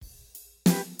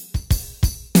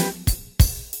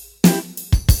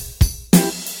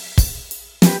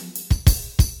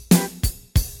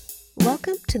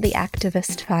Welcome to the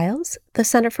Activist Files, the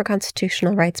Center for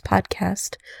Constitutional Rights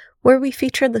podcast, where we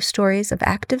feature the stories of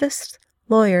activists,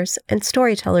 lawyers, and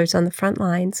storytellers on the front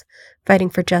lines fighting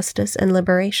for justice and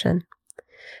liberation.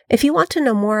 If you want to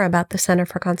know more about the Center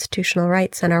for Constitutional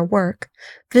Rights and our work,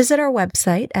 visit our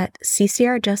website at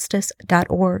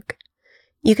ccrjustice.org.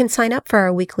 You can sign up for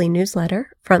our weekly newsletter,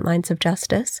 Frontlines of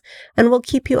Justice, and we'll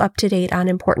keep you up to date on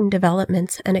important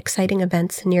developments and exciting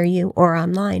events near you or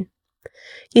online.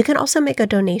 You can also make a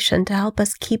donation to help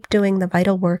us keep doing the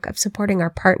vital work of supporting our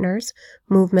partners,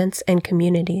 movements, and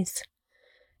communities.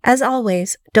 As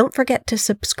always, don't forget to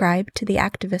subscribe to the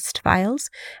Activist Files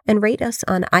and rate us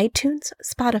on iTunes,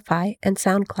 Spotify, and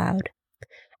SoundCloud.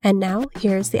 And now,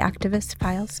 here's the Activist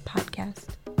Files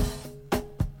podcast.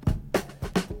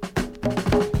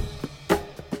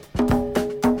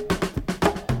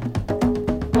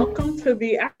 Welcome to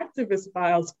the Activist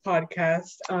Files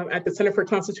podcast at the Center for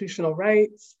Constitutional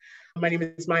Rights. My name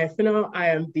is Mariame Kaba. I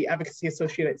am the Advocacy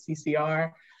Associate at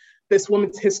CCR. This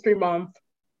Women's History Month,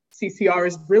 CCR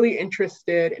is really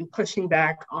interested in pushing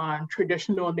back on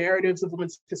traditional narratives of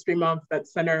Women's History Month that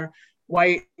center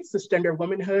white, cisgender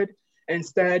womanhood. And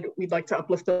instead, we'd like to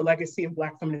uplift the legacy of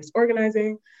Black feminist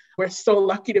organizing. We're so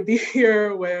lucky to be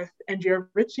here with Andrea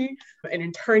Ritchie, an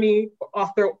attorney,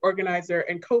 author, organizer,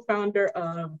 and co-founder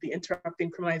of the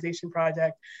Interrupting Criminalization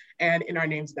Project and In Our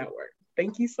Names Network.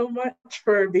 Thank you so much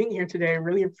for being here today. I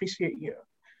really appreciate you.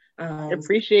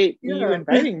 Appreciate you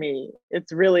inviting me.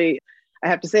 It's really, I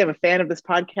have to say, I'm a fan of this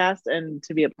podcast, and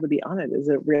to be able to be on it is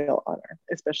a real honor,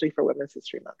 especially for Women's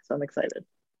History Month. So I'm excited.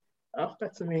 Oh,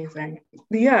 that's amazing.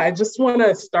 Yeah, I just want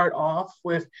to start off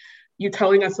with you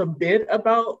telling us a bit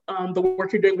about the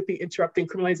work you're doing with the Interrupting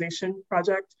Criminalization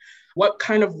Project. What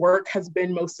kind of work has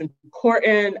been most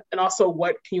important, and also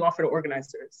what can you offer to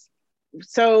organizers?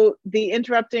 So the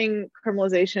Interrupting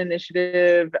Criminalization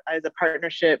Initiative is a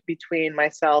partnership between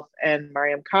myself and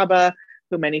Mariame Kaba,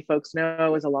 who many folks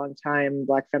know is a longtime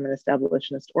Black feminist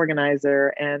abolitionist organizer.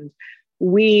 And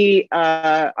we,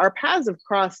 our paths have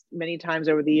crossed many times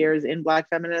over the years in Black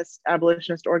feminist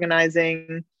abolitionist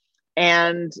organizing.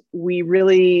 And we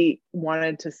really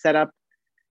wanted to set up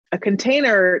a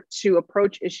container to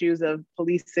approach issues of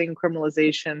policing,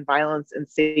 criminalization, violence, and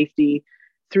safety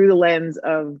through the lens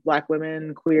of Black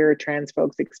women, queer, trans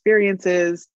folks'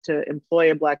 experiences, to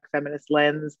employ a Black feminist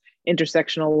lens,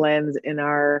 intersectional lens in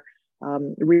our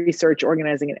research,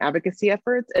 organizing, and advocacy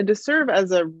efforts, and to serve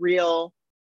as a real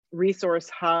resource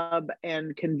hub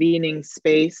and convening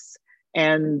space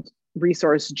and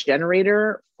resource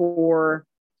generator for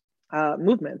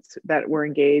movements that were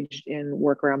engaged in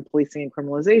work around policing and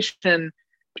criminalization,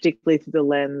 particularly through the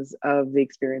lens of the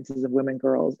experiences of women,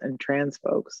 girls, and trans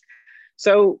folks.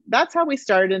 So that's how we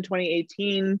started in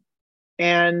 2018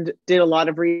 and did a lot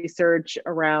of research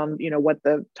around, what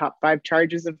the top 5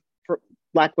 charges of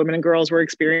Black women and girls were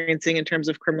experiencing in terms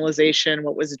of criminalization,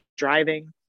 what was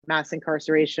driving mass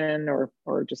incarceration or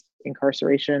just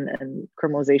incarceration and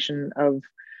criminalization of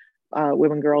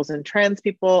women, girls, and trans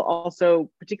people. Also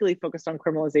particularly focused on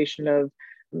criminalization of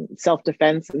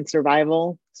self-defense and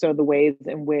survival. So the ways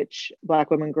in which Black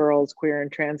women, girls, queer,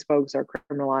 and trans folks are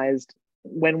criminalized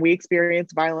when we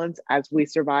experience violence, as we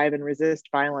survive and resist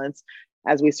violence,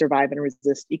 as we survive and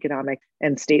resist economic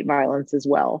and state violence as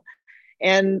well.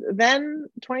 And then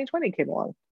 2020 came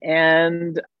along.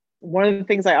 And one of the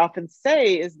things I often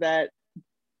say is that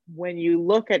when you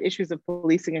look at issues of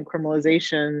policing and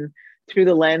criminalization through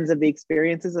the lens of the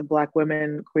experiences of Black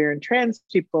women, queer, and trans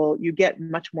people, you get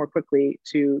much more quickly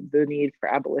to the need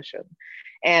for abolition.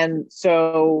 And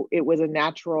so it was a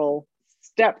natural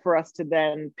step for us to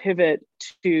then pivot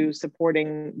to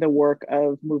supporting the work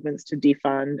of movements to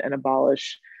defund and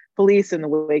abolish police in the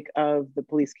wake of the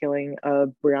police killing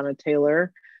of Breonna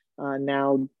Taylor,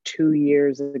 now 2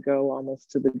 years ago,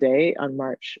 almost to the day, on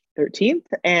March 13th,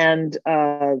 and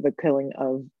the killing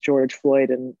of George Floyd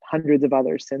and hundreds of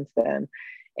others since then.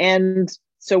 And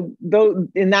so though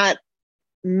in that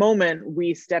moment,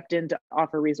 we stepped in to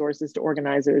offer resources to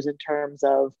organizers in terms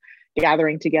of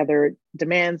gathering together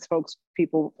demands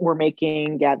people were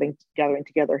making, gathering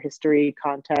together history,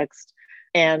 context,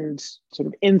 and sort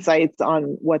of insights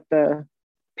on what the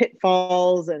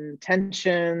pitfalls and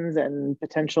tensions and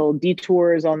potential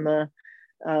detours on the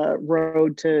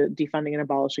road to defunding and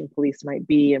abolishing police might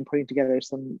be, and putting together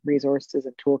some resources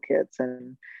and toolkits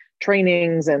and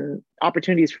trainings and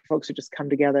opportunities for folks to just come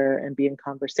together and be in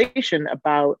conversation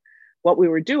about what we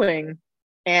were doing,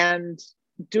 and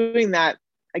doing that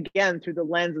again through the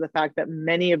lens of the fact that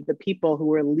many of the people who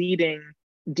were leading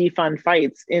defund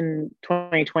fights in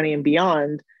 2020 and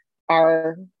beyond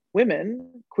are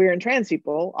women, queer and trans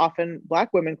people, often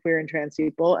Black women, queer and trans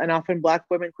people, and often Black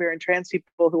women, queer and trans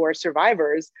people who are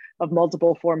survivors of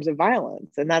multiple forms of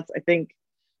violence. And that's, I think,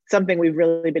 something we've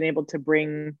really been able to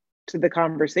bring to the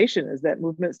conversation, is that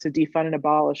movements to defund and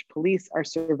abolish police are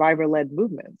survivor-led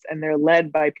movements, and they're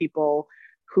led by people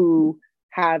who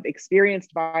have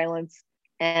experienced violence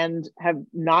and have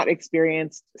not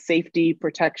experienced safety,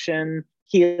 protection,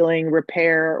 healing,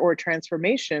 repair, or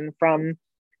transformation from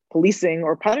policing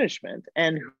or punishment,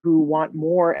 and who want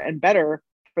more and better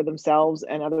for themselves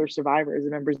and other survivors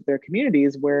and members of their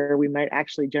communities, where we might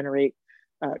actually generate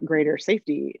greater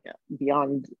safety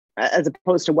beyond, as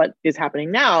opposed to what is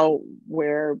happening now,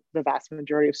 where the vast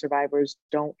majority of survivors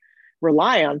don't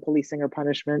rely on policing or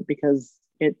punishment because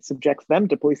it subjects them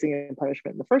to policing and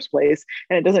punishment in the first place,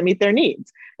 and it doesn't meet their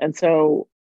needs. And so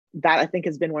that, I think,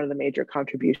 has been one of the major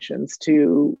contributions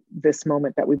to this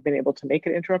moment that we've been able to make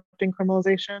at Interrupting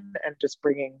Criminalization, and just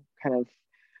bringing kind of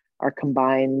our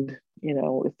combined,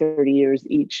 30 years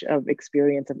each of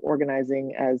experience of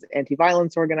organizing as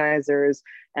anti-violence organizers,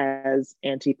 as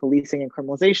anti-policing and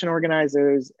criminalization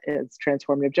organizers, as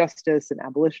transformative justice and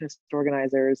abolitionist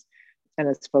organizers, and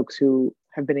as folks who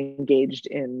have been engaged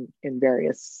in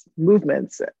various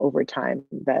movements over time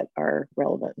that are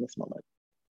relevant in this moment.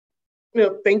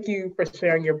 Thank you for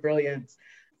sharing your brilliance.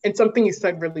 And something you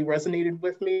said really resonated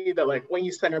with me, that like when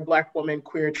you center Black women,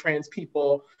 queer, trans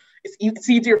people, it's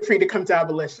easier for you to come to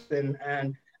abolition.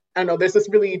 And I know there's this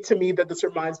really, to me, that this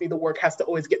reminds me the work has to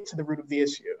always get to the root of the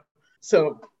issue.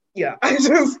 So yeah, I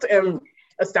just am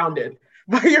astounded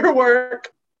by your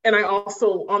work. And I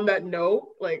also, on that note,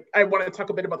 I want to talk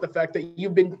a bit about the fact that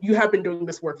you have been doing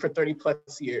this work for 30 plus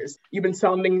years. You've been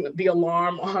sounding the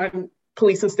alarm on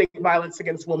police and state violence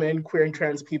against women, queer and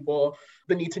trans people,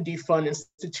 the need to defund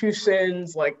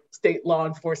institutions like state law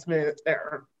enforcement that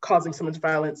are causing so much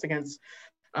violence against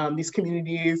these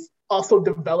communities, also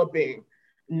developing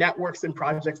networks and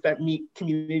projects that meet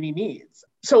community needs.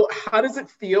 So how does it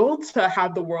feel to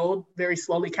have the world very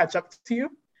slowly catch up to you?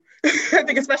 I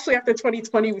think especially after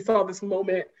 2020, we saw this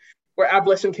moment where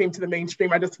abolition came to the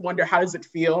mainstream. I just wonder, how does it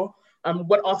feel?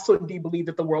 What also do you believe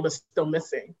that the world is still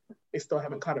missing? They still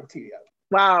haven't caught up to you yet.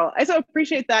 Wow, I so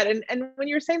appreciate that. And when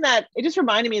you were saying that, it just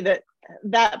reminded me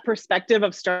that perspective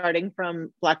of starting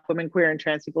from Black women, queer and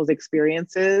trans people's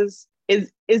experiences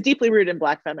is deeply rooted in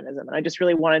Black feminism. And I just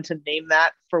really wanted to name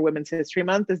that for Women's History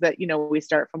Month, is that, we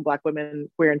start from Black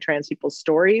women, queer and trans people's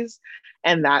stories,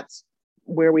 and that's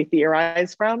where we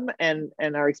theorize from, and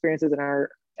our experiences and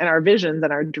our visions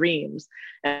and our dreams.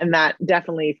 And that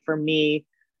definitely, for me,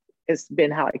 has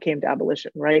been how I came to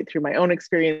abolition, right? Through my own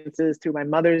experiences, through my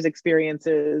mother's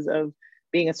experiences of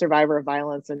being a survivor of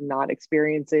violence and not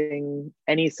experiencing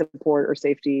any support or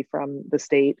safety from the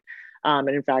state. And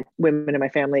in fact, women in my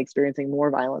family experiencing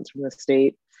more violence from the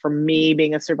state. For me,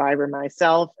 being a survivor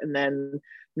myself, and then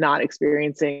not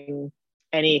experiencing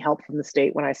any help from the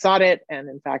state when I sought it, and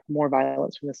in fact, more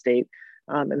violence from the state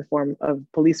in the form of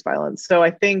police violence. So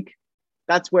I think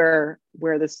that's where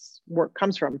this work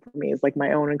comes from for me, is like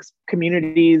my own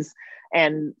communities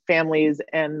and families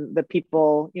and the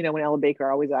people, when Ella Baker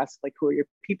always asks, like, who are your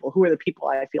people? Who are the people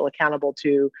I feel accountable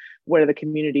to? What are the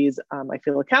communities I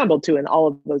feel accountable to? And all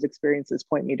of those experiences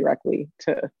point me directly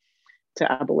to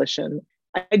abolition.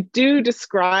 I do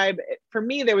describe, for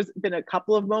me, there was been a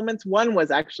couple of moments. One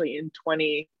was actually in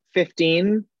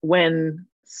 2015 when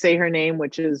Say Her Name,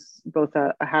 which is both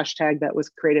a hashtag that was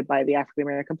created by the African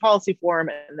American Policy Forum,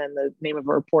 and then the name of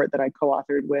a report that I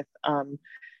co-authored with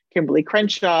Kimberly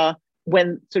Crenshaw,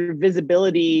 when sort of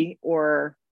visibility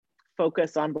or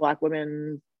focus on Black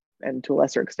women, and to a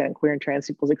lesser extent queer and trans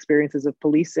people's experiences of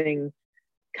policing,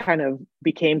 kind of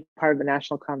became part of the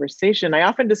national conversation. I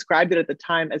often described it at the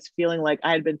time as feeling like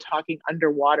I had been talking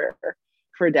underwater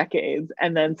for decades,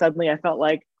 and then suddenly I felt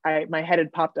like my head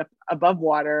had popped up above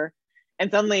water,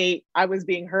 and suddenly I was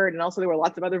being heard, and also there were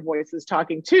lots of other voices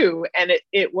talking too, and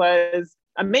it was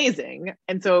amazing.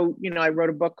 And so, I wrote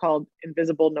a book called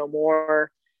Invisible No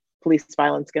More: Police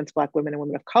Violence Against Black Women and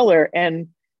Women of Color. And,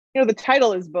 the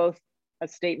title is both a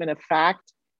statement of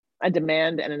fact, a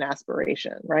demand, and an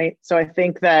aspiration, right? So I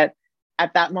think that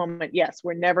at that moment, yes,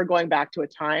 we're never going back to a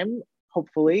time,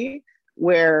 hopefully,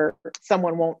 where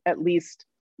someone won't at least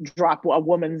drop a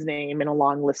woman's name in a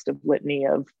long list of litany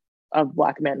of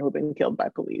Black men who have been killed by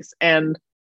police. And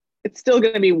it's still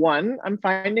going to be one, I'm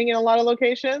finding, in a lot of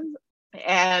locations,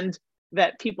 and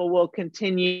that people will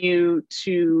continue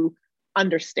to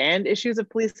understand issues of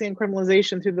policing and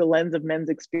criminalization through the lens of men's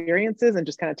experiences and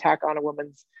just kind of tack on a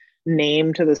woman's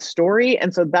name to the story.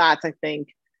 And so that's, I think,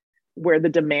 where the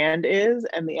demand is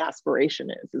and the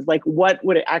aspiration is like, what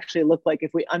would it actually look like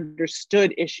if we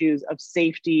understood issues of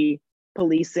safety,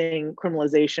 policing,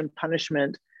 criminalization,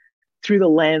 punishment through the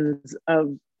lens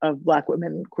of Black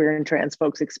women, queer and trans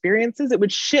folks' experiences? It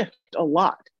would shift a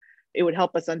lot. It would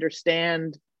help us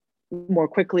understand more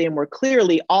quickly and more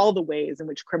clearly all the ways in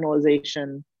which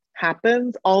criminalization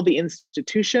happens, all the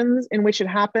institutions in which it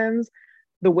happens,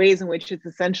 the ways in which it's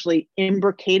essentially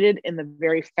imbricated in the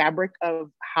very fabric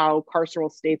of how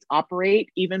carceral states operate,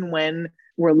 even when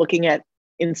we're looking at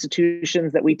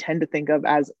institutions that we tend to think of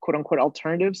as quote unquote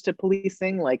alternatives to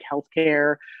policing, like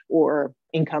healthcare or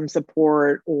income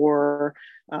support or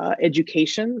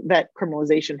education, that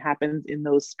criminalization happens in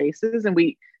those spaces. And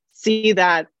we see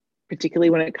that particularly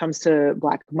when it comes to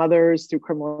Black mothers through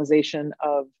criminalization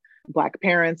of Black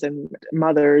parents and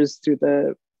mothers through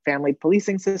the family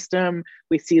policing system.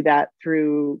 We see that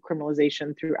through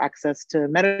criminalization, through access to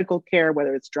medical care,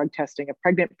 whether it's drug testing of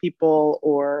pregnant people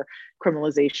or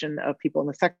criminalization of people in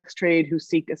the sex trade who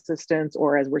seek assistance,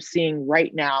 or as we're seeing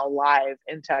right now live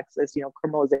in Texas,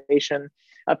 criminalization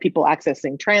of people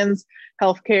accessing trans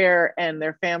healthcare and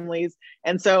their families.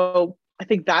 And so I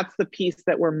think that's the piece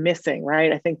that we're missing,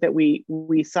 right? I think that we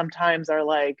sometimes are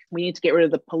like, we need to get rid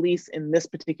of the police in this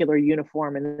particular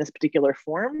uniform, in this particular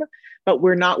form, but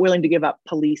we're not willing to give up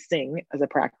policing as a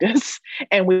practice.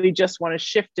 And we just want to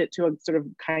shift it to a sort of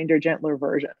kinder, gentler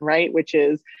version, right? Which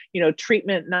is,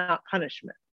 treatment, not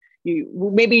punishment.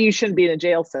 Maybe you shouldn't be in a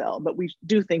jail cell, but we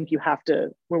do think you have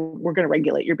to, we're going to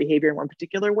regulate your behavior in one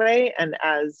particular way. And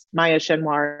as Maya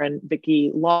Shenwar and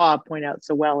Vicky Law point out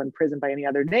so well in Prison by Any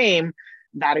Other Name,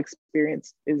 that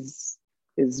experience is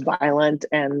violent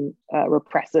and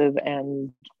repressive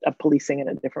and policing in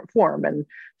a different form. And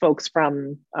folks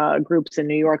from groups in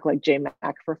New York like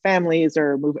JMAC for Families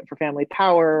or Movement for Family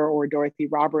Power or Dorothy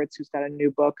Roberts, who's got a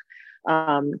new book,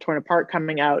 Torn Apart,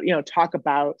 coming out, talk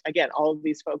about, again, all of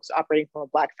these folks operating from a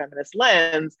Black feminist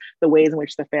lens, the ways in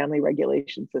which the family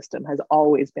regulation system has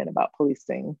always been about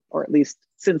policing, or at least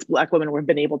since Black women have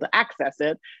been able to access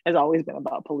it, has always been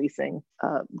about policing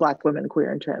Black women,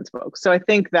 queer and trans folks. So I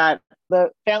think that the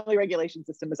family regulation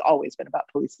system has always been about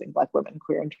policing Black women,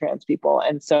 queer and trans people.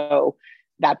 And so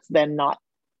that's then not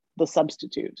the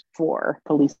substitute for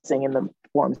policing in the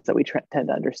forms that we tend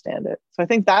to understand it. So I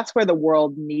think that's where the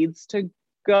world needs to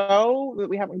go, that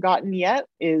we haven't gotten yet,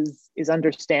 is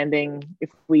understanding, if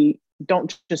we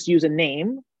don't just use a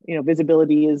name,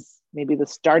 visibility is maybe the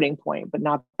starting point, but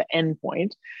not the end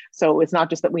point. So it's not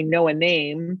just that we know a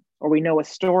name or we know a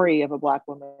story of a Black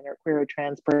woman or queer or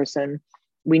trans person.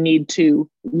 We need to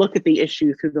look at the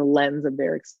issue through the lens of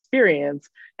their experience,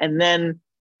 and then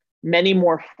many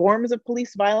more forms of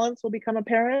police violence will become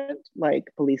apparent, like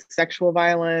police sexual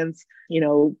violence,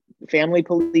 family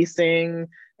policing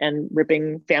and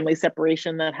ripping family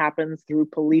separation that happens through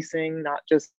policing, not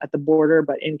just at the border,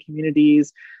 but in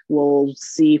communities. We'll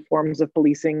see forms of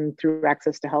policing through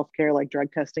access to healthcare, like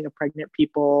drug testing of pregnant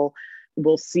people.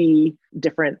 We'll see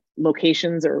different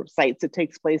locations or sites it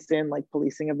takes place in, like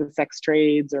policing of the sex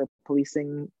trades or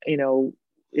policing,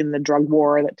 in the drug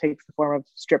war that takes the form of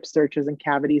strip searches and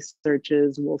cavity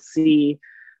searches. We'll see,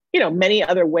 many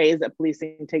other ways that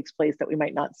policing takes place that we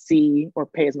might not see or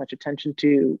pay as much attention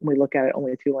to when we look at it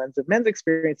only through the lens of men's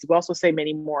experiences. We'll also say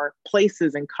many more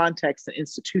places and contexts and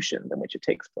institutions in which it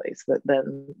takes place that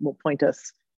then will point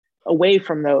us away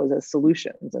from those as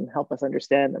solutions and help us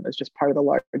understand them as just part of the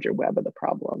larger web of the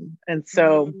problem. And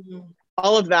so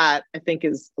all of that, I think,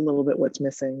 is a little bit what's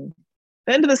missing.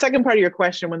 Then to the second part of your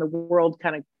question, when the world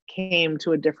kind of came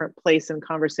to a different place in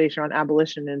conversation on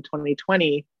abolition in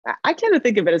 2020, I tend to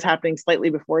think of it as happening slightly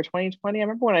before 2020. I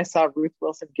remember when I saw Ruth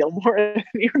Wilson Gilmore in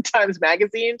New York Times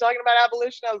Magazine talking about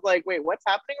abolition, I was like, wait, what's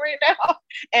happening right now?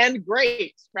 And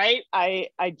great, right?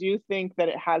 I do think that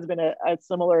it has been a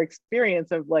similar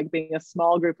experience of like being a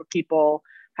small group of people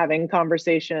having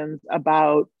conversations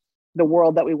about the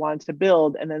world that we wanted to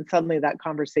build, and then suddenly that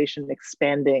conversation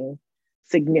expanding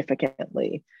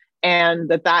significantly, and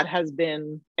that has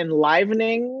been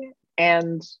enlivening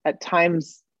and at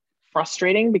times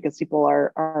frustrating because people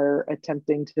are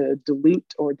attempting to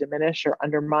dilute or diminish or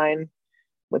undermine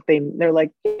what they're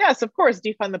like, yes, of course,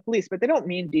 defund the police, but they don't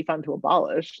mean defund to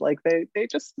abolish. Like they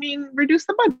just mean reduce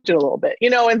the budget a little bit,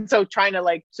 and so trying to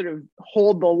like sort of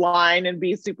hold the line and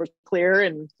be super clear.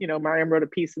 And, Mariame wrote a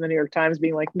piece in the New York Times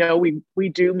being like, no, we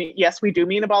do mean, yes, we do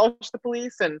mean abolish the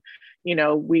police. And,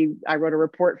 I wrote a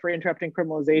report for Interrupting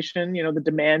Criminalization, the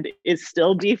demand is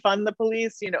still defund the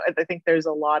police. I think there's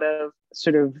a lot of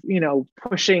sort of,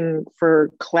 pushing for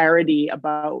clarity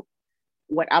about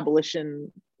what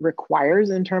abolition requires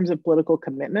in terms of political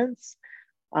commitments.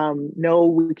 No,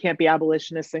 we can't be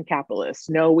abolitionists and capitalists.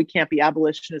 No, we can't be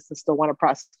abolitionists and still want to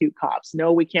prosecute cops.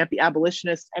 No, we can't be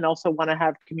abolitionists and also want to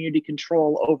have community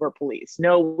control over police.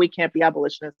 No, we can't be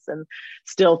abolitionists and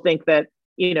still think that,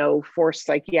 forced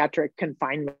psychiatric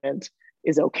confinement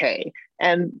is okay.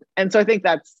 And so I think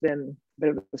that's been a bit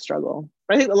of a struggle.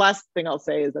 But I think the last thing I'll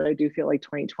say is that I do feel like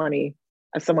 2020,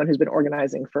 as someone who's been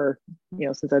organizing for,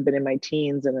 since I've been in my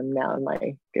teens and I'm now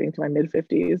getting to my mid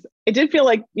 50s, it did feel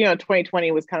like,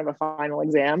 2020 was kind of a final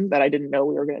exam that I didn't know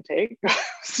we were going to take.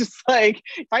 It's just like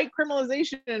fight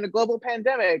criminalization in a global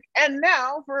pandemic. And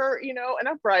now for, an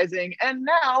uprising, and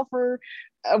now for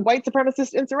a white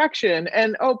supremacist insurrection,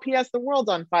 and P.S. the world's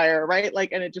on fire, right?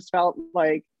 And it just felt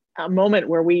like a moment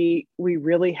where we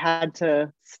really had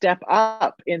to step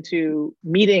up into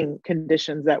meeting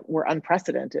conditions that were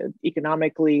unprecedented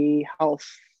economically, health,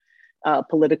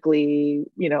 politically,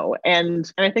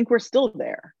 and I think we're still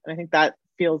there. And I think that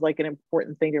feels like an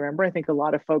important thing to remember. I think a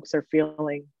lot of folks are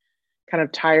feeling kind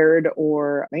of tired,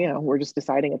 or, we're just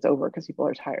deciding it's over because people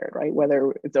are tired, right?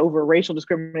 Whether it's over racial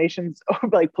discriminations,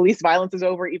 like police violence is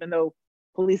over, even though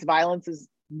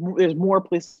there's more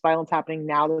police violence happening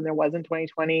now than there was in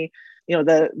 2020.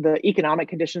 The economic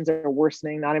conditions are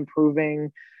worsening, not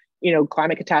improving.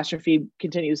 Climate catastrophe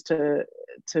continues to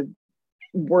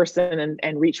worsen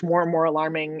and reach more and more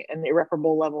alarming and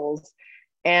irreparable levels.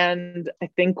 And I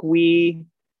think we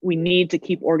need to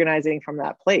keep organizing from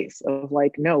that place of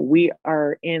no, we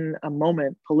are in a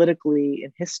moment politically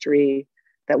in history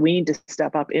that we need to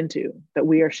step up into, that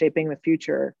we are shaping the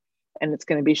future, and it's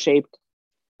going to be shaped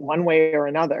one way or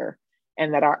another,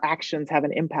 and that our actions have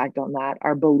an impact on that.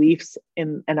 Our beliefs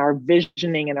and our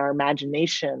visioning and our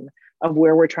imagination of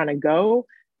where we're trying to go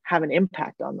have an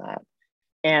impact on that.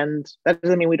 And that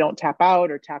doesn't mean we don't tap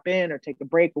out or tap in or take a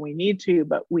break when we need to,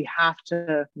 but we have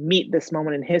to meet this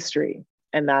moment in history.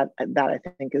 And that I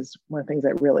think is one of the things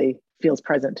that really feels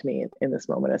present to me in this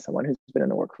moment as someone who's been in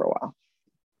the work for a while.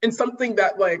 And something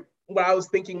that what I was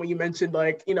thinking when you mentioned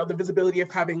the visibility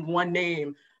of having one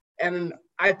name. And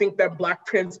I think that Black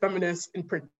trans feminists in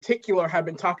particular have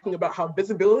been talking about how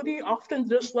visibility often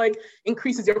just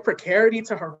increases your precarity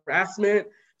to harassment,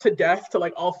 to death, to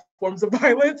all forms of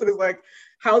violence. And it's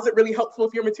how is it really helpful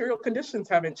if your material conditions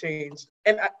haven't changed?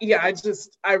 And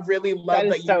I really love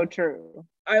that. So true.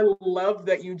 I love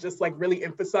that you just really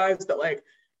emphasize that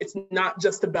it's not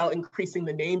just about increasing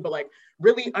the name, but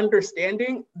really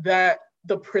understanding that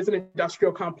the prison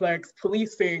industrial complex,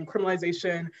 policing,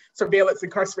 criminalization, surveillance,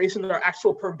 incarceration are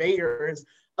actual purveyors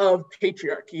of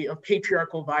patriarchy, of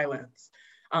patriarchal violence.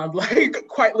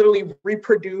 Quite literally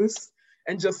reproduce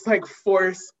and just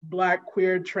force Black,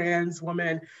 queer, trans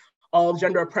women, all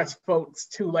gender oppressed folks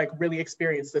to really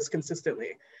experience this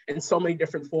consistently in so many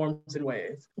different forms and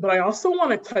ways. But I also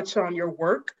want to touch on your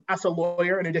work as a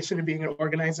lawyer, in addition to being an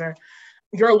organizer.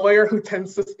 You're a lawyer who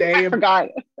tends to stay. I forgot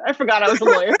I was a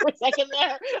lawyer for a second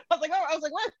there. I was like,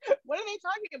 what are they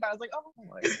talking about? I was like,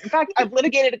 oh, in fact, I've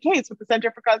litigated a case with the Center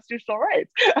for Constitutional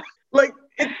Rights.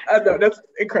 I know, that's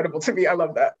incredible to me. I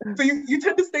love that. So you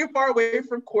tend to stay far away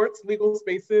from courts, legal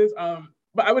spaces.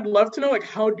 But I would love to know,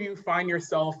 how do you find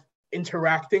yourself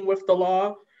interacting with the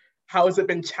law? How has it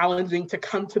been challenging to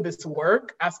come to this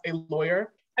work as a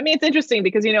lawyer? I mean, it's interesting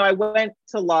because, I went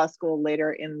to law school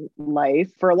later in life.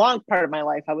 For a long part of my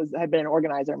life, had been an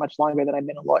organizer much longer than I've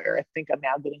been a lawyer. I think I'm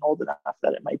now getting old enough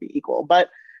that it might be equal. But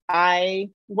I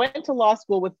went to law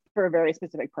school for a very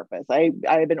specific purpose. I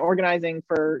had been organizing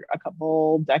for a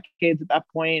couple decades at that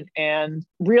point and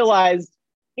realized,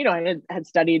 I had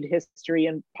studied history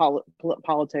and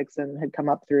politics and had come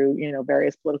up through,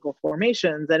 various political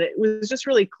formations. And it was just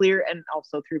really clear, and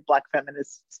also through Black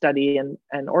feminist study and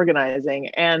organizing.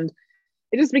 And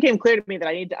it just became clear to me that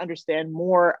I need to understand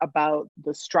more about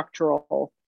the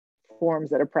structural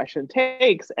forms that oppression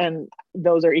takes. And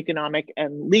those are economic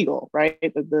and legal, right?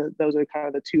 Those are kind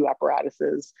of the two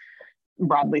apparatuses,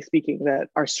 broadly speaking, that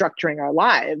are structuring our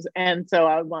lives. And so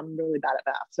I'm really bad at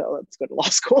math, so let's go to law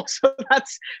school. So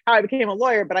that's how I became a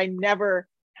lawyer. But I never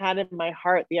had in my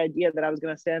heart the idea that I was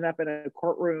going to stand up in a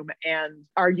courtroom and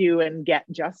argue and get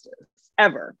justice,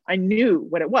 ever. I knew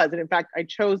what it was. And in fact, I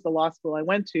chose the law school I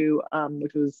went to,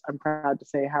 which was, I'm proud to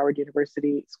say, Howard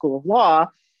University School of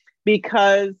Law,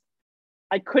 because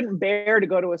I couldn't bear to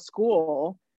go to a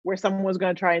school where someone was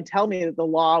going to try and tell me that the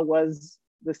law was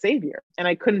the savior. And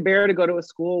I couldn't bear to go to a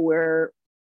school where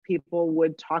people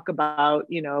would talk about,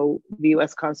 the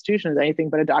US Constitution as anything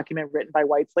but a document written by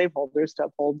white slaveholders to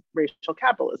uphold racial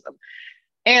capitalism.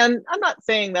 And I'm not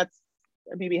saying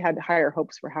maybe had higher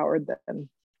hopes for Howard than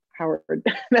Howard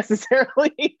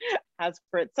necessarily has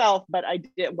for itself, but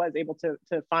was able to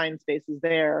find spaces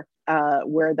there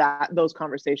where those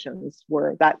conversations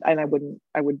were that, and I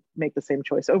would make the same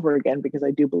choice over again, because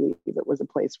I do believe it was a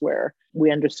place where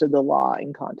we understood the law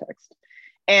in context.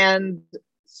 And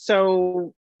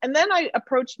so, and then I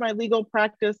approached my legal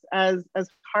practice as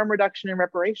harm reduction and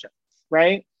reparations,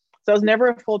 right? So I was never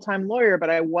a full-time lawyer, but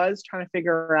I was trying to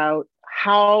figure out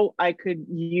how I could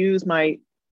use my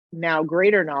now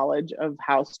greater knowledge of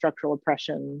how structural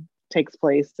oppression takes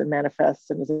place and manifests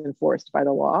and is enforced by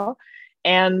the law,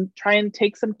 and try and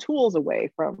take some tools away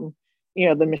from,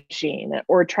 the machine,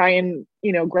 or try and,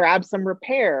 grab some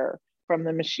repair from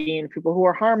the machine, people who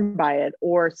are harmed by it,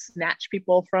 or snatch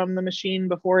people from the machine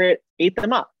before it ate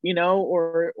them up,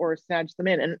 or snatch them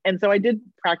in. And so I did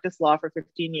practice law for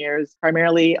 15 years,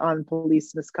 primarily on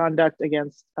police misconduct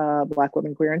against Black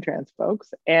women, queer, and trans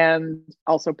folks, and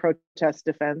also protest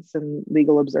defense and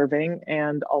legal observing,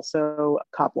 and also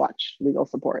cop watch legal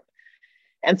support.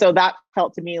 And so that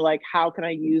felt to me like, how can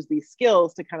I use these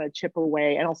skills to kind of chip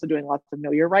away, and also doing lots of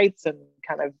know your rights and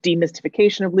kind of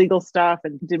demystification of legal stuff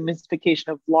and demystification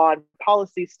of law and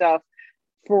policy stuff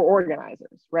for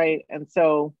organizers, right? And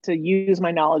so to use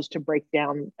my knowledge to break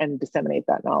down and disseminate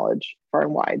that knowledge far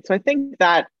and wide. So I think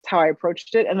that's how I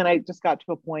approached it. And then I just got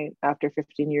to a point after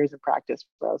 15 years of practice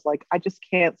where I was like, I just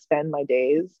can't spend my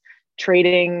days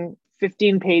trading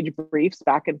 15-page briefs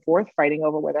back and forth, fighting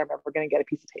over whether I'm ever going to get a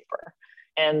piece of paper,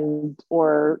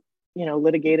 or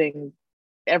litigating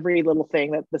every little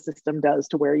thing that the system does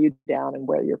to wear you down and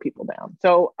wear your people down.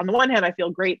 So on the one hand, I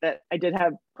feel great that I did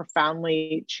have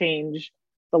profoundly change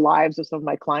the lives of some of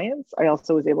my clients. I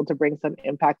also was able to bring some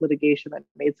impact litigation that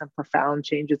made some profound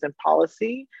changes in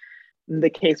policy. In the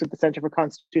case with the Center for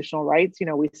Constitutional Rights,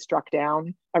 we struck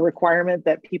down a requirement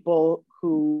that people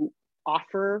who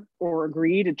offer or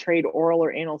agree to trade oral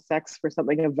or anal sex for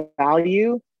something of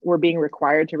value were being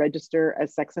required to register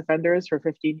as sex offenders for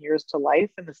 15 years to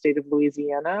life in the state of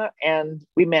Louisiana. And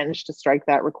we managed to strike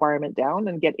that requirement down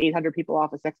and get 800 people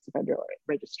off a sex offender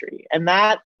registry. And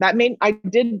that made, I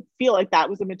did feel like that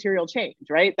was a material change,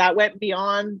 right? That went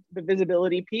beyond the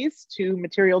visibility piece to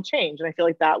material change. And I feel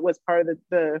like that was part of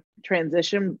the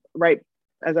transition, right?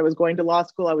 As I was going to law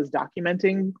school, I was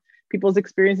documenting people's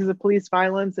experiences of police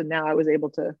violence. And now I was able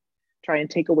to try and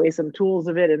take away some tools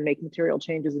of it and make material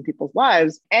changes in people's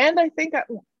lives. And I think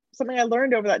something I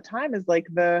learned over that time is like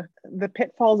the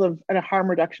pitfalls of a harm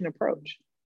reduction approach.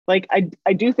 Like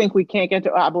I do think we can't get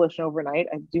to abolition overnight.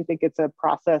 I do think it's a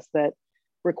process that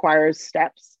requires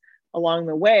steps along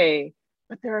the way,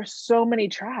 but there are so many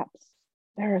traps.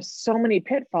 There are so many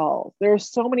pitfalls. There are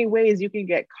so many ways you can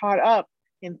get caught up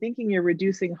in thinking you're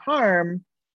reducing harm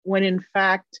when in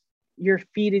fact you're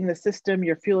feeding the system,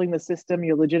 you're fueling the system,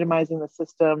 you're legitimizing the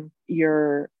system,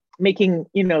 you're making,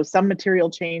 some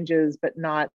material changes, but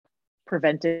not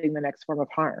preventing the next form of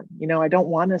harm. I don't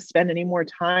want to spend any more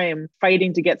time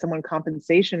fighting to get someone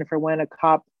compensation for when a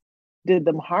cop did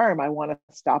them harm. I want to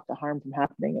stop the harm from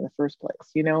happening in the first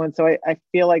place, And so I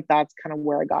feel like that's kind of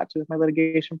where I got to with my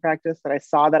litigation practice, that I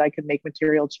saw that I could make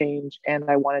material change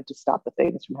and I wanted to stop the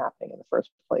things from happening in the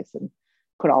first place and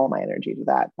put all of my energy to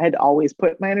that. I had always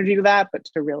put my energy to that, but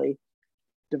to really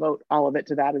devote all of it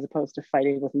to that as opposed to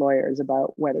fighting with lawyers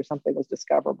about whether something was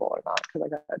discoverable or not. Because I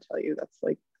gotta tell you, that's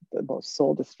like the most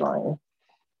soul destroying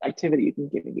activity you can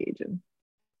engage in.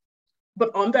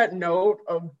 But on that note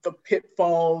of the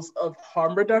pitfalls of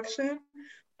harm reduction,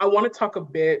 I want to talk a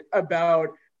bit about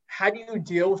how do you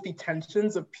deal with the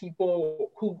tensions of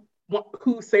people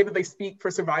who say that they speak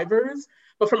for survivors,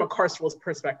 but from a carceral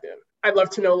perspective. I'd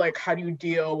love to know, how do you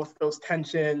deal with those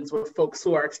tensions with folks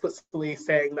who are explicitly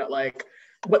saying that,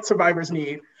 what survivors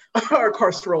need are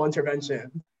carceral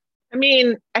intervention? I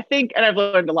mean, I think, and I've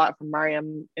learned a lot from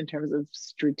Mariame in terms of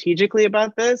strategically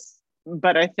about this,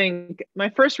 but I think my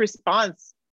first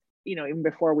response, even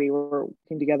before we were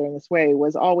working together in this way,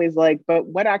 was always but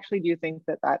what actually do you think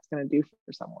that that's going to do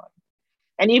for someone?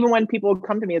 And even when people would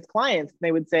come to me as clients,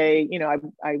 they would say,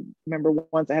 I remember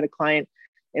once I had a client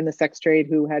in the sex trade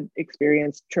who had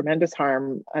experienced tremendous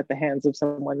harm at the hands of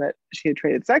someone that she had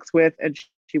traded sex with, and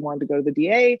she wanted to go to the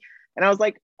DA. And I was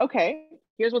like, okay,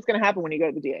 here's what's going to happen when you go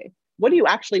to the DA. What do you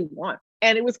actually want?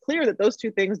 And it was clear that those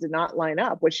two things did not line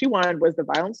up. What she wanted was the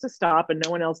violence to stop and no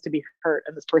one else to be hurt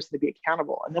and this person to be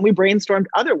accountable. And then we brainstormed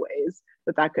other ways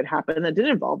that could happen that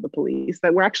didn't involve the police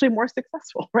that were actually more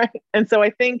successful, right? And so I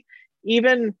think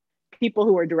even people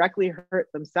who are directly hurt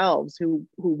themselves, who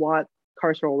want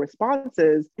carceral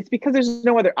responses, it's because there's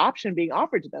no other option being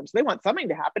offered to them. So they want something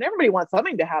to happen. Everybody wants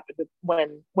something to happen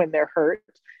when they're hurt.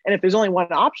 And if there's only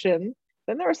one option,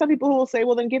 then there are some people who will say,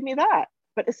 well, then give me that.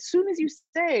 But as soon as you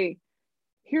say,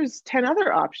 here's 10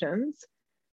 other options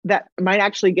that might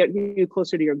actually get you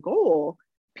closer to your goal,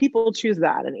 people choose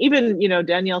that. And even,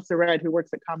 Danielle Surred, who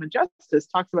works at Common Justice,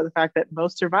 talks about the fact that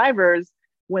most survivors,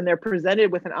 when they're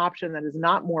presented with an option that is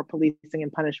not more policing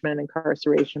and punishment,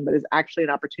 incarceration, but is actually an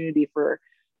opportunity for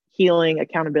healing,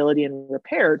 accountability, and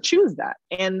repair, choose that.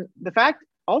 And the fact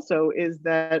also is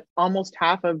that almost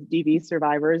half of DV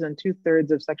survivors and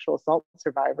 2/3 of sexual assault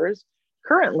survivors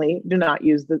currently do not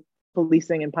use the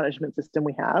policing and punishment system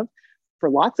we have for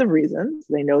lots of reasons.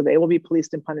 They know they will be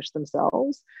policed and punished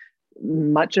themselves.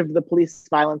 Much of the police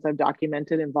violence I've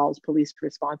documented involves police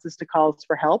responses to calls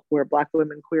for help, where Black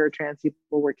women, queer, trans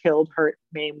people were killed, hurt,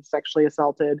 maimed, sexually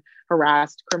assaulted,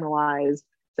 harassed, criminalized,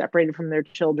 separated from their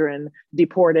children,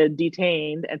 deported,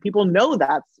 detained, and people know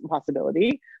that's a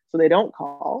possibility, so they don't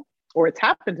call, or it's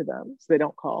happened to them, so they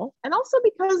don't call. And also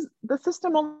because the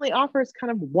system only offers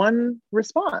kind of one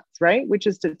response, right? Which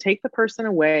is to take the person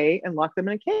away and lock them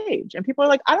in a cage. And people are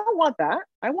like, I don't want that.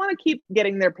 I want to keep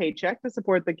getting their paycheck to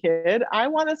support the kid. I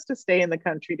want us to stay in the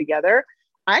country together.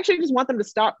 I actually just want them to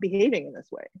stop behaving in this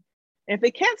way. And if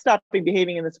they can't stop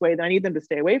behaving in this way, then I need them to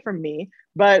stay away from me.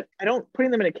 But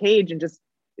putting them in a cage and just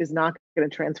is not going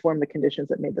to transform the conditions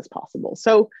that made this possible.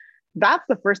 So that's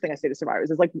the first thing I say to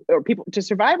survivors is like, or people to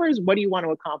survivors, what do you want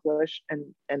to accomplish and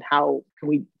how can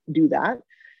we do that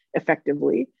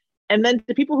effectively? And then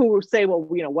to people who say, well,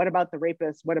 what about the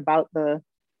rapists? What about the,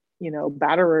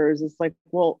 batterers? It's like,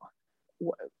 well,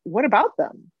 what about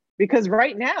them? Because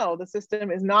right now the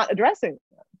system is not addressing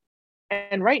them.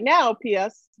 And right now,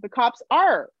 PS, the cops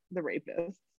are the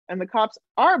rapists and the cops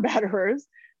are batterers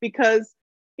because,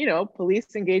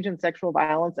 police engage in sexual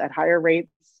violence at higher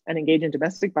rates and engage in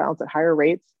domestic violence at higher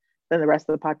rates than the rest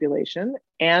of the population,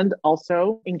 and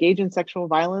also engage in sexual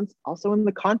violence also in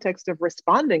the context of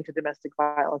responding to domestic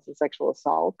violence and sexual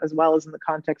assault, as well as in the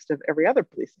context of every other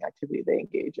policing activity they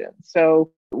engage in.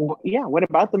 So yeah, what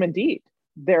about them indeed?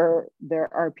 There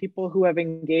are people who have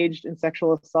engaged in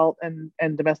sexual assault and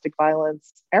domestic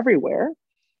violence everywhere.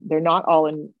 They're not all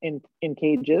in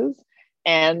cages.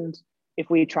 And if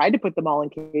we tried to put them all in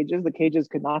cages, the cages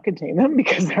could not contain them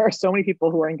because there are so many people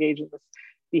who are engaged in this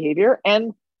behavior,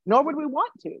 and nor would we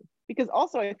want to. Because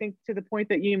also, I think to the point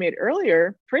that you made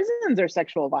earlier, prisons are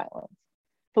sexual violence.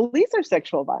 Police are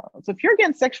sexual violence. If you're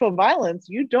against sexual violence,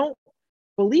 you don't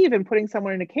believe in putting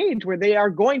someone in a cage where they are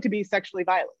going to be sexually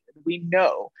violated. We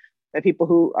know that people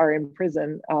who are in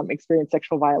prison experience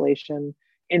sexual violation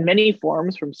in many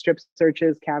forms, from strip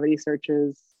searches, cavity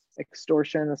searches,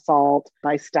 extortion, assault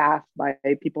by staff, by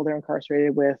people they're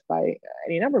incarcerated with, by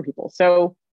any number of people.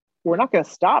 So we're not going to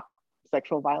stop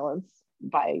sexual violence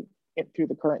through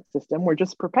the current system. We're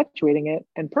just perpetuating it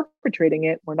and perpetrating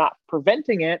it. We're not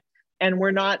preventing it, and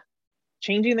we're not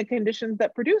changing the conditions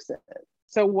that produce it.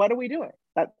 So what are we doing?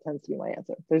 That tends to be my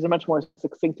answer. There's a much more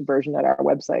succinct version at our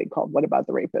website called What About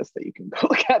the Rapist that you can go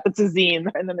look at. That's a zine.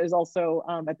 And then there's also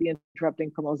at the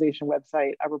Interrupting Criminalization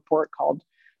website, a report called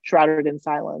Shrouded in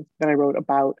Silence that I wrote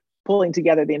about pulling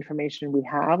together the information we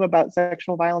have about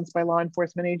sexual violence by law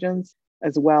enforcement agents,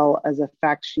 as well as a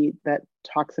fact sheet that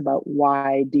talks about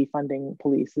why defunding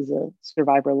police is a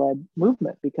survivor-led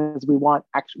movement, because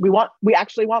we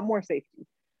actually want more safety.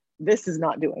 This is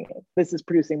not doing it. This is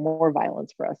producing more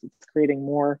violence for us. It's creating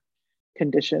more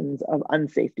conditions of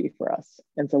unsafety for us.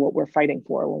 And so what we're fighting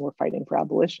for when we're fighting for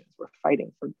abolition, we're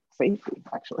fighting for safety,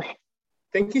 actually.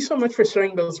 Thank you so much for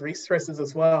sharing those resources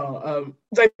as well.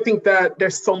 I think that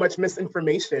there's so much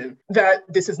misinformation that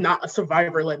this is not a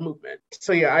survivor-led movement.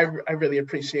 So yeah, I really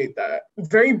appreciate that.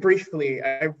 Very briefly,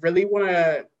 I really want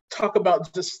to talk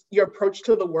about just your approach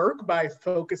to the work by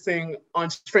focusing on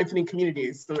strengthening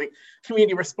communities, so like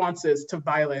community responses to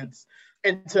violence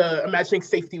and to imagining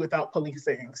safety without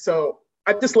policing. So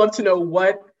I'd just love to know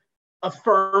what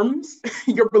affirms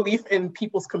your belief in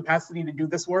people's capacity to do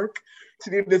this work,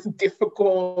 to do this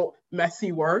difficult,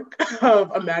 messy work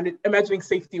of imagining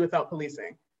safety without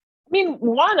policing. I mean,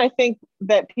 one, I think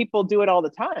that people do it all the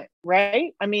time,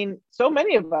 right? I mean, so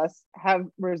many of us have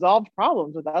resolved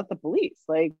problems without the police.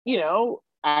 Like,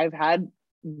 I've had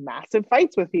massive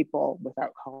fights with people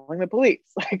without calling the police.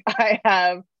 Like, I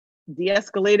have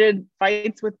de-escalated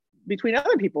fights between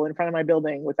other people in front of my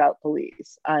building without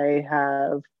police. I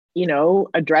have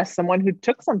address someone who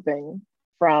took something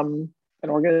from an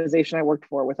organization I worked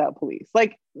for without police.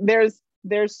 Like there's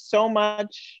so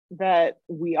much that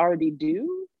we already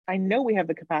do. I know we have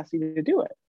the capacity to do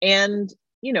it. And,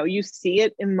 you see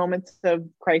it in moments of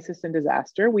crisis and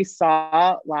disaster. We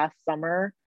saw last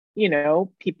summer,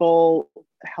 people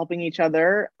helping each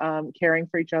other, caring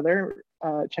for each other,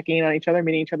 checking in on each other,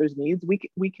 meeting each other's needs,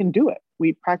 we can do it.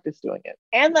 We practice doing it.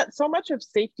 And that so much of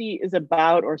safety is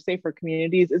about, or safer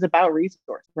communities is about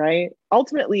resource, right?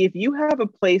 Ultimately, if you have a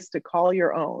place to call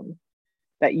your own,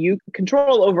 that you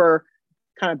control over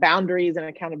kind of boundaries and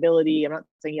accountability. I'm not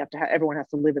saying you have to have, everyone has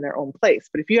to live in their own place,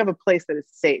 but if you have a place that is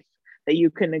safe, that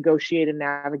you can negotiate and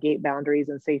navigate boundaries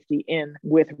and safety in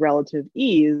with relative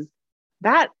ease,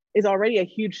 that is already a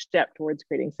huge step towards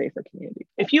creating safer communities.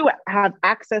 If you have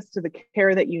access to the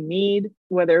care that you need,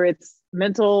 whether it's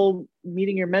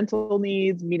meeting your mental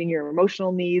needs, meeting your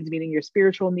emotional needs, meeting your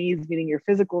spiritual needs, meeting your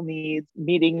physical needs,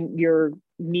 meeting your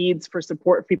needs for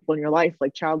support people in your life,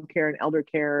 like childcare and elder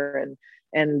care,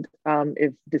 and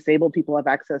if disabled people have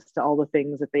access to all the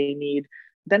things that they need,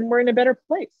 then we're in a better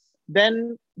place.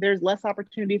 Then there's less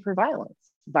opportunity for violence.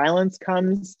 Violence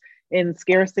comes in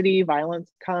scarcity. Violence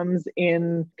comes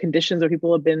in conditions where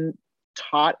people have been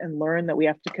taught and learned that we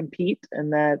have to compete,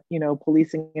 and that,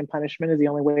 policing and punishment is the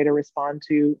only way to respond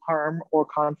to harm or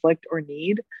conflict or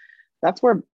need. That's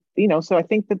where, so I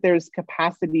think that there's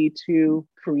capacity to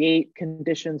create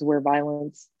conditions where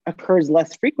violence occurs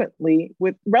less frequently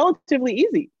with relatively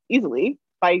easily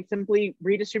by simply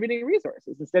redistributing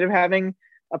resources. Instead of having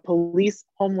a police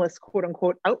homeless quote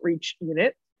unquote outreach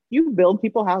unit, you build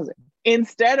people housing.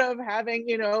 Instead of having,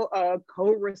 a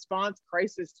co-response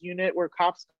crisis unit where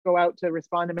cops go out to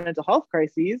respond to mental health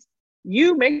crises,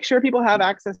 you make sure people have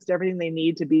access to everything they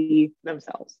need to be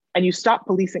themselves. And you stop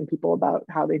policing people about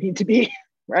how they need to be,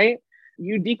 right?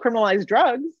 You decriminalize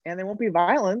drugs and there won't be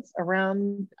violence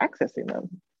around accessing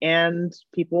them. And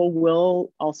people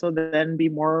will also then be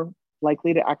more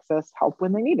likely to access help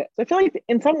when they need it. So I feel like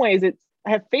in some ways I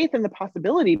have faith in the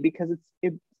possibility, because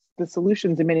the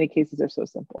solutions in many cases are so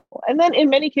simple. And then in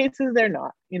many cases, they're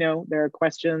not. There are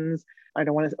questions. I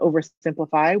don't want to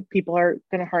oversimplify. People are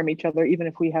going to harm each other, even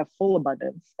if we have full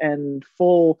abundance and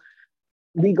full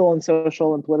legal and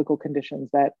social and political conditions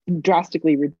that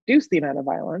drastically reduce the amount of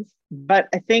violence. But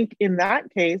I think in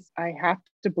that case, I have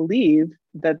to believe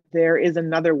that there is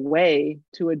another way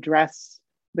to address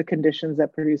the conditions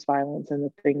that produce violence and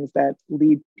the things that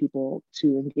lead people to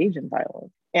engage in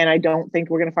violence. And I don't think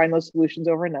we're going to find those solutions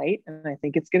overnight. And I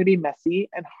think it's going to be messy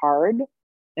and hard.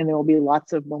 And there will be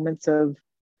lots of moments of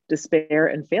despair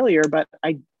and failure, but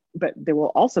there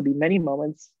will also be many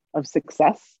moments of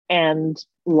success and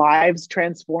lives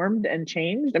transformed and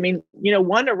changed. I mean,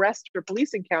 one arrest or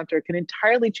police encounter can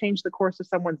entirely change the course of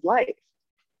someone's life.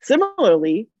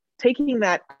 Similarly, taking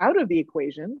that out of the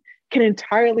equation can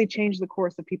entirely change the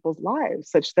course of people's lives,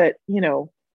 such that,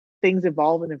 things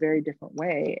evolve in a very different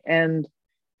way. And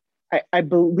I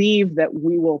believe that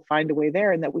we will find a way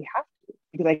there, and that we have to,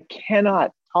 because I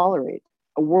cannot tolerate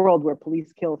a world where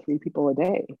police kill 3 people a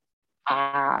day,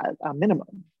 at a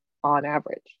minimum, on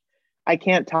average. I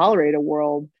can't tolerate a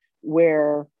world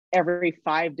where every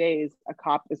 5 days a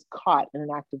cop is caught in an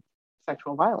act of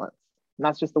sexual violence. And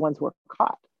that's just the ones who are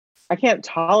caught. I can't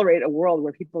tolerate a world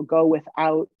where people go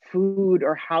without food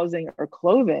or housing or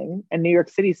clothing, and New York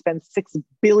City spends $6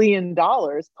 billion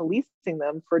policing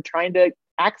them for trying to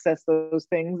access those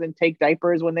things and take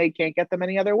diapers when they can't get them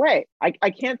any other way.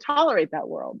 I can't tolerate that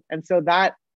world. And so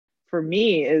that, for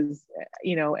me, is,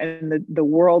 and the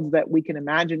worlds that we can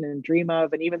imagine and dream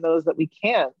of, and even those that we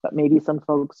can't, but maybe some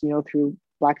folks, through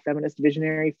Black feminist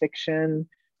visionary fiction,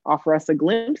 offer us a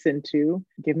glimpse into,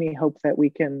 give me hope that we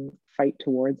can fight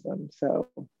towards them. So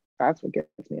that's what gets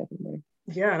me up in there.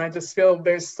 Yeah, and I just feel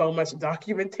there's so much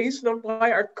documentation of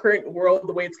why our current world,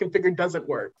 the way it's configured, doesn't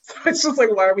work. So it's just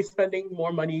like, why are we spending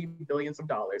more money, billions of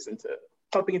dollars, into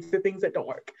pumping into things that don't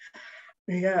work?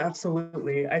 Yeah,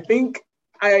 absolutely. I think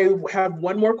I have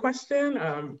one more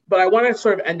question, but I want to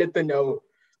sort of end at the note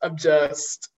of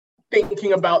just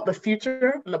thinking about the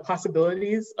future and the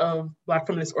possibilities of Black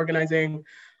feminist organizing.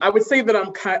 I would say that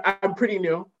I'm pretty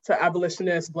new to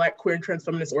abolitionist, Black, queer, and trans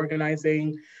feminist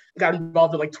organizing. Got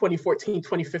involved in like 2014,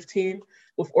 2015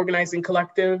 with organizing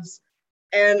collectives.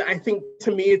 And I think,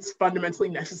 to me, it's fundamentally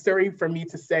necessary for me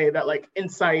to say that, like,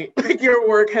 Insight, like, your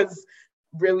work has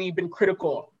really been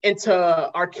critical into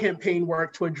our campaign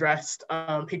work to address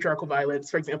patriarchal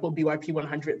violence. For example, BYP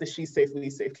 100, the She's Safe, We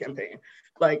Safe campaign.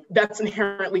 Like, that's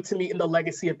inherently, to me, in the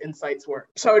legacy of Insight's work.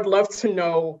 So I would love to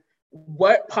know,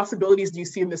 what possibilities do you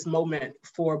see in this moment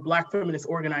for Black feminist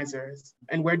organizers,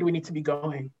 and where do we need to be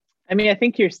going? I mean, I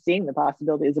think you're seeing the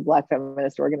possibilities of Black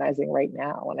feminist organizing right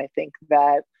now. And I think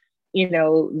that,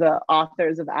 the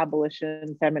authors of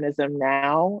Abolition, Feminism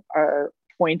Now are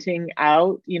pointing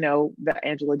out, the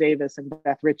Angela Davis and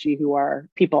Beth Ritchie, who are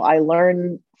people I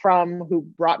learned from, who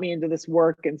brought me into this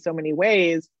work in so many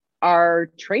ways, are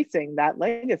tracing that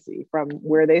legacy from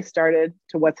where they started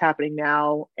to what's happening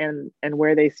now and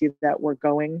where they see that we're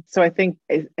going. So I think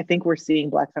we're seeing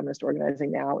Black feminist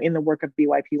organizing now in the work of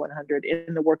BYP 100,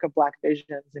 in the work of Black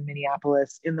Visions in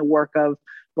Minneapolis, in the work of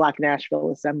Black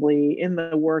Nashville Assembly, in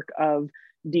the work of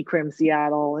Decrim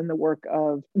Seattle, in the work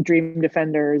of Dream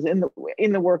Defenders, in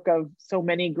the work of so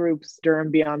many groups,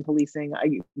 Durham Beyond Policing.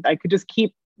 I could just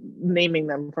keep naming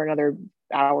them for another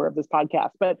hour of this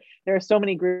podcast, but there are so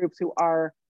many groups who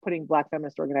are putting Black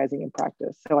feminist organizing in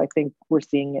practice. So I think we're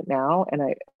seeing it now,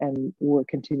 and we're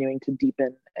continuing to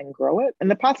deepen and grow it.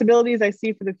 And the possibilities I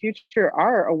see for the future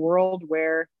are a world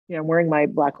where, I'm wearing my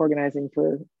Black Organizing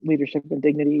for Leadership and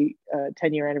Dignity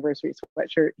 10-year anniversary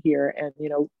sweatshirt here, and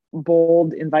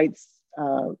BOLD invites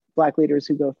Black leaders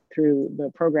who go through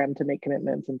the program to make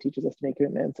commitments and teaches us to make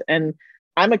commitments. And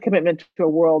I'm a commitment to a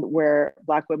world where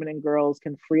Black women and girls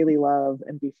can freely love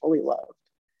and be fully loved,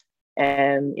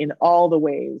 and in all the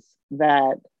ways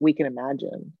that we can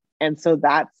imagine. And so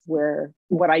that's where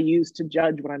what I use to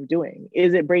judge what I'm doing.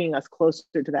 Is it bringing us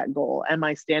closer to that goal? Am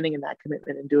I standing in that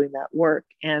commitment and doing that work?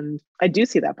 And I do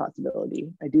see that possibility.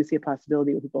 I do see a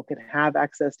possibility where people can have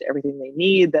access to everything they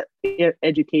need, that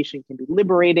education can be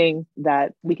liberating,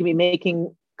 that we can be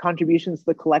making contributions to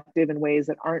the collective in ways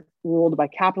that aren't ruled by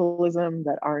capitalism,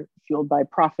 that aren't fueled by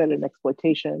profit and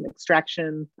exploitation and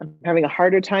extraction. I'm having a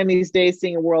harder time these days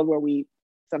seeing a world where we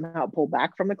somehow pull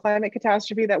back from the climate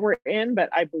catastrophe that we're in. But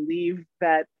I believe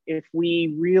that if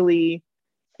we really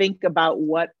think about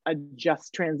what a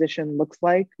just transition looks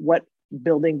like, what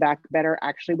building back better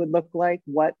actually would look like,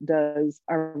 what does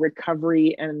a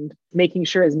recovery and making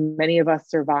sure as many of us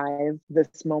survive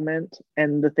this moment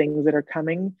and the things that are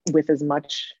coming with as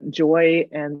much joy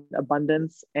and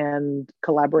abundance and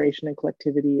collaboration and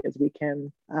collectivity as we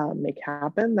can make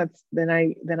happen, then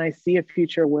I see a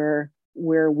future where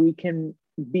we can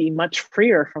be much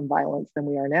freer from violence than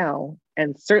we are now,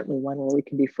 and certainly one where we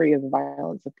can be free of the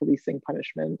violence of policing,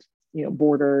 punishment,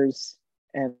 borders,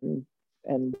 and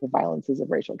the violences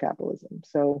of racial capitalism.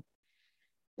 So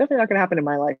definitely not going to happen in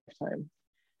my lifetime,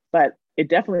 but it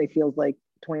definitely feels like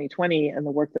 2020 and the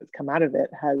work that's come out of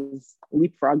it has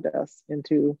leapfrogged us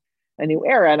into a new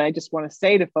era. And I just want to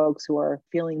say to folks who are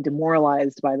feeling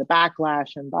demoralized by the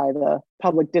backlash and by the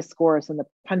public discourse and the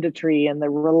punditry and the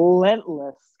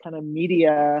relentless kind of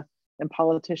media and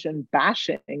politician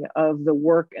bashing of the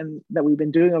work and that we've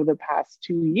been doing over the past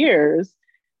 2 years,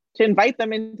 to invite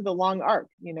them into the long arc,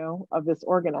 of this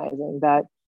organizing. That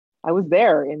I was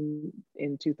there in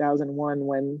 2001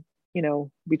 when,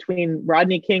 between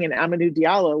Rodney King and Amadou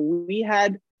Diallo, we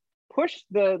had pushed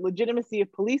the legitimacy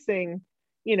of policing,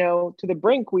 to the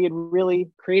brink. We had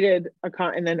really created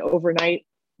and then overnight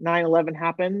 9/11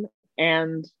 happened,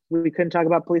 and we couldn't talk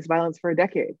about police violence for a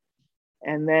decade.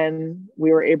 And then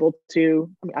we were able to,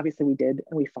 obviously we did,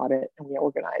 and we fought it, and we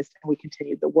organized, and we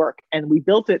continued the work. And we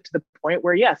built it to the point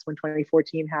where, yes, when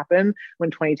 2014 happened,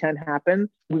 when 2010 happened,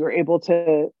 we were able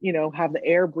to, have the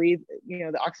air breathe,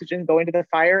 the oxygen go into the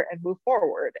fire and move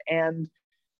forward. And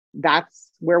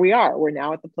that's where we are. We're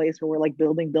now at the place where we're like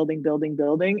building, and there'll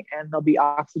be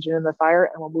oxygen in the fire,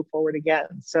 and we'll move forward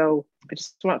again. So I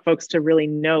just want folks to really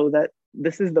know that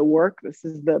this is the work, this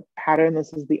is the pattern,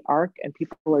 this is the arc, and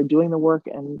people are doing the work,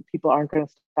 and people aren't going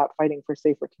to stop fighting for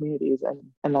safer communities.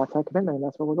 And that's our commitment, and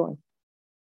that's where we're going.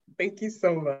 Thank you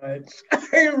so much.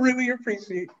 I really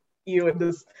appreciate you and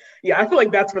this. Yeah, I feel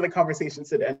like that's where the conversation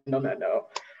should end on that note.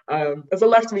 As a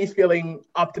left me feeling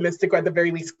optimistic, or at the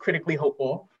very least critically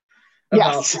hopeful.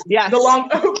 Yes.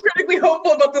 Critically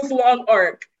hopeful about this long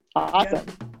arc. Awesome.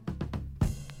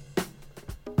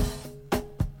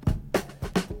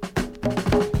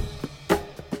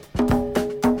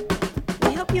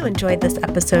 Yeah. You enjoyed this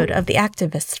episode of the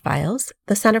Activist Files,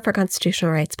 the Center for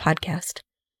Constitutional Rights podcast.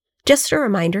 Just a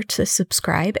reminder to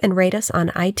subscribe and rate us on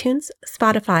iTunes,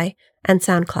 Spotify, and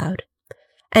SoundCloud.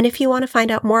 And if you want to find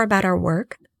out more about our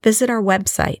work, visit our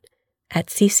website at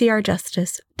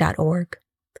ccrjustice.org.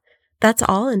 That's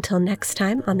all until next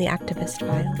time on the Activist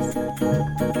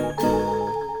Files.